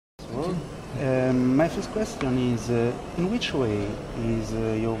Well, my first question is, in which way is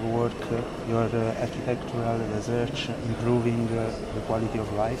your work, your architectural research improving the quality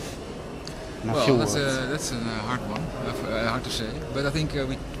of life? In a few words. That's a hard one, hard to say. But I think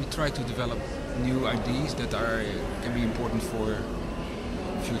we try to develop new ideas that can be important for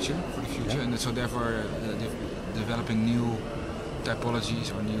the future, and so therefore developing new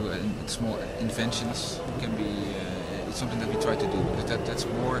typologies or new small inventions can be. It's something that we try to do because that's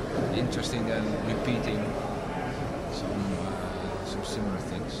more interesting than repeating some similar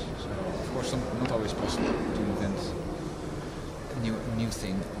things. So of course, not always possible to invent a new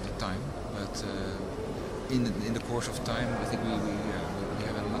thing all the time, but in the course of time, I think we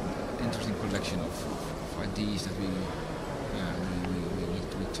have an interesting collection of ideas that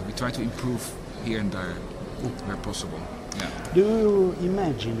we try to improve here and there where possible. Yeah. Do you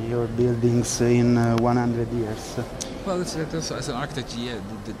imagine your buildings in 100 years? Well, that's as an architect, yeah,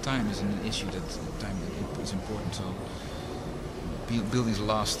 the time is an issue. Time is important. So buildings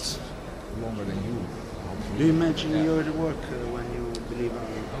last longer than you. Hopefully. Do you imagine your work when you believe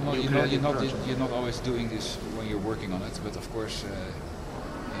on you're not always doing this when you're working on it, but of course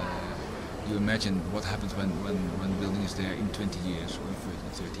you imagine what happens when the building is there in 20 years, or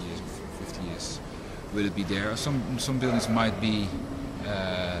 30 years, or 50 years. Will it be there? Some buildings might be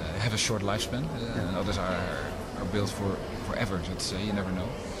have a short lifespan, and others are built for forever. So to say, you never know.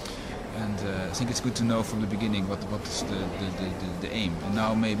 And I think it's good to know from the beginning what is the aim. And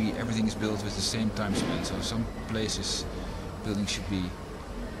now maybe everything is built with the same time span. So some places buildings should be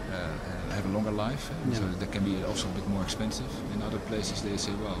have a longer life, so that can be also a bit more expensive. In other places they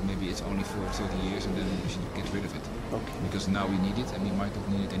say, well, maybe it's only for 30 years and then we should get rid of it. Okay. Because now we need it and we might not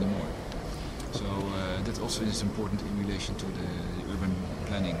need it anymore. So that also is important in relation to the urban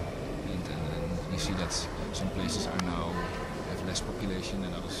planning, and you see that some places are now have less population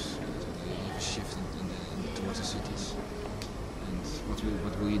and others so they have a shift towards the cities. And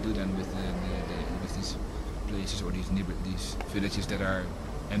what will you do then with these places or these villages that are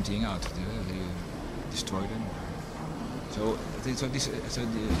emptying out? They destroy them. So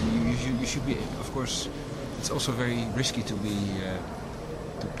you should be, of course. It's also very risky to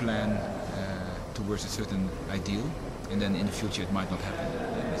plan towards a certain ideal, and then in the future it might not happen.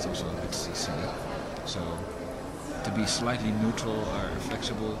 It's also a bit silly. So to be slightly neutral or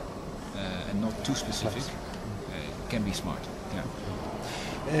flexible and not too specific can be smart.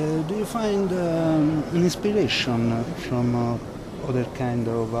 Yeah. Do you find an inspiration from other kind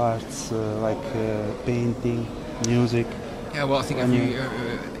of arts like painting, music? Yeah, well, I think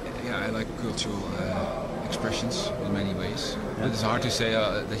I like cultural expressions in many ways. But it's hard to say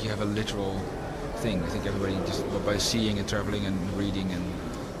that you have a literal thing. I think everybody just by seeing and traveling and reading, and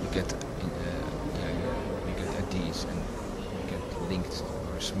you get ideas and you get linked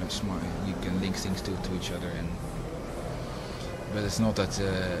or smart. You can link things to each other, but it's not that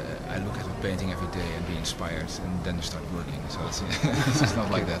I look at a painting every day and be inspired and then I start working. So it's just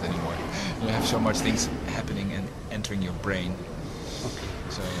not like that anymore. You have so much things happening and entering your brain. Okay.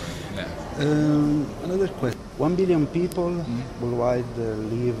 So yeah. Another question. 1 billion people worldwide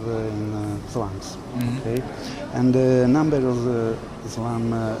live in slums, okay? And the number of slum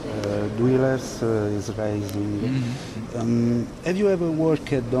dwellers is rising. Have you ever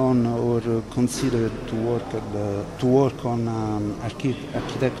worked on or considered to work on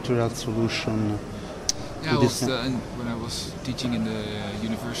architectural solution? Yeah, when I was teaching in the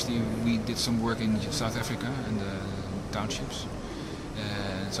university, we did some work in South Africa and the townships.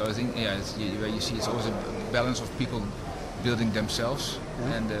 So I think, where you see it's always a balance of people building themselves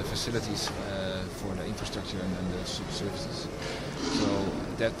and the facilities for the infrastructure and the services. So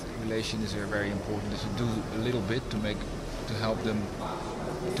that relation is very important. That you do a little bit to help them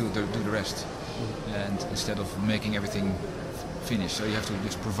do the rest, and instead of making everything finished. So you have to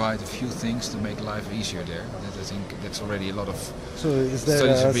just provide a few things to make life easier there. I think that's already a lot of studies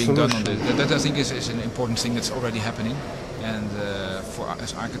are being done on this. That I think is an important thing that's already happening. And for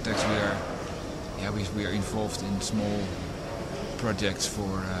as architects, we are involved in small projects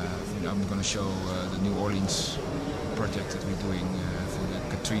for. I'm going to show the New Orleans project that we're doing for the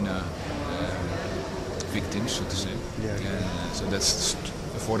Katrina victims, so to say. So that's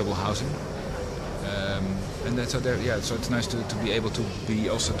affordable housing. And that's so it's nice to be able to be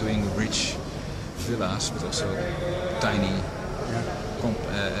also doing rich villas, but also tiny,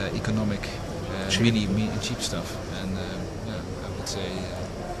 economic, cheap stuff. And I would say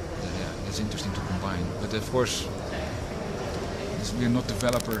it's interesting to combine. But of course, we're not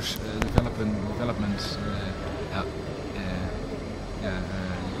developers. Development.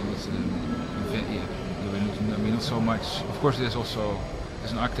 We're not so much. Of course, there's also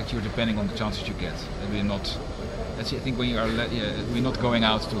as an architect, you're depending on the chances you get. And we're not. That's I think when you are we're not going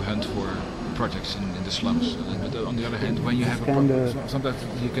out to hunt for projects in the slums. But on the other hand, when you have sometimes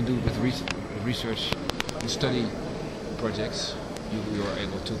you can do with research and study projects, you are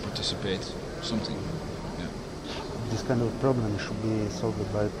able to participate something. This kind of problem should be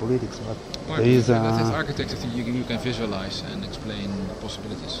solved by politics, but there is as architects, I think you can visualize and explain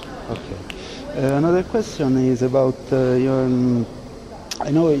possibilities. Okay. Another question is about your.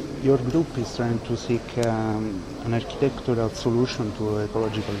 I know your group is trying to seek an architectural solution to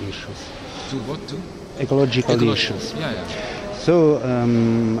ecological issues. To what? To ecological issues. Yeah. So,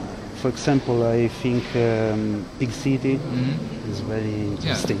 for example, I think big city is very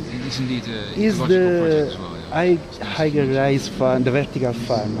interesting. Yeah, it is indeed an is ecological project as well. Higher Rijs farm, the vertical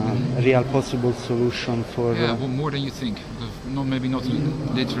farm, a real possible solution for? Yeah, well, more than you think. Maybe not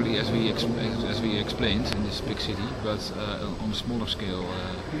literally as we explained in this big city, but on a smaller scale,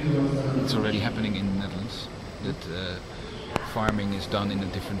 it's already happening in the Netherlands. That farming is done in a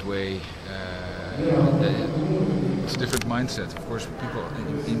different way. It's a different mindset. Of course,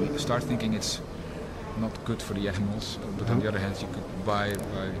 people start thinking it's not good for the animals, but on the other hand, you could by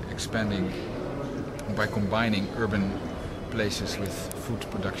expanding. By combining urban places with food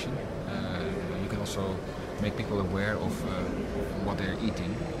production, you can also make people aware of what they're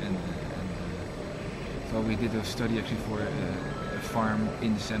eating. And so we did a study actually for a farm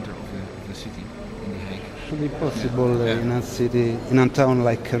in the center of the city, in The Hague. Should be possible in a city, in a town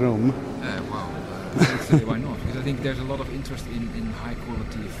like Rome? Wow, why not? Because I think there's a lot of interest in high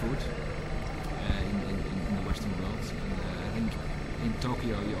quality food in the Western world. I think in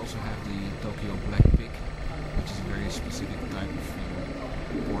Tokyo you also have the Tokyo black pig, which is a very specific type of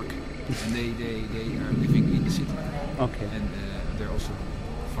pork, and they are living in the city. Okay. And they're also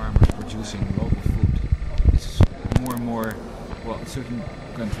farmers producing local food. This is more and more, well, in certain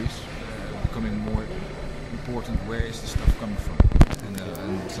countries, becoming more important. Where is the stuff coming from?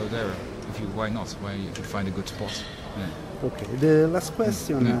 And so there, why not? Why you could find a good spot. Yeah. Okay. The last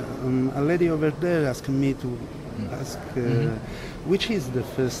question, a lady over there asked me to ask which is the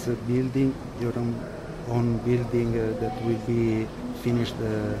first building, your own building that will be finished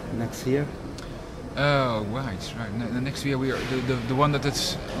next year? Oh, right. The next year we are the one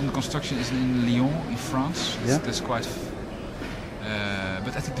that's under construction is in Lyon, in France. Yeah. That's quite.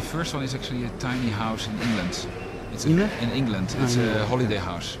 But I think the first one is actually a tiny house in England. It's in England. It's a holiday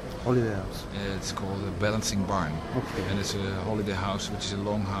house. Holiday house. It's called a balancing barn. Okay. And it's a holiday house, which is a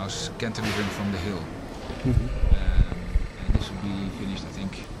long house cantilevering from the hill. And this will be finished, I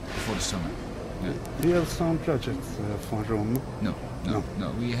think, before the summer. Yeah. Do you have some projects for Rome? No.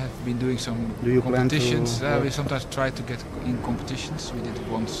 We have been doing some competitions. We sometimes try to get in competitions. We did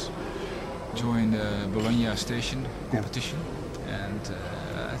once join the Bologna station competition, and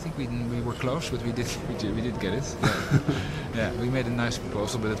I think we were close, but we did get it. Yeah, we made a nice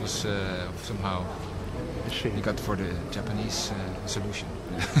proposal, but it was somehow we got for the Japanese solution.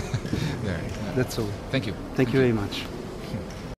 There. That's all. Thank you. Thank you very much.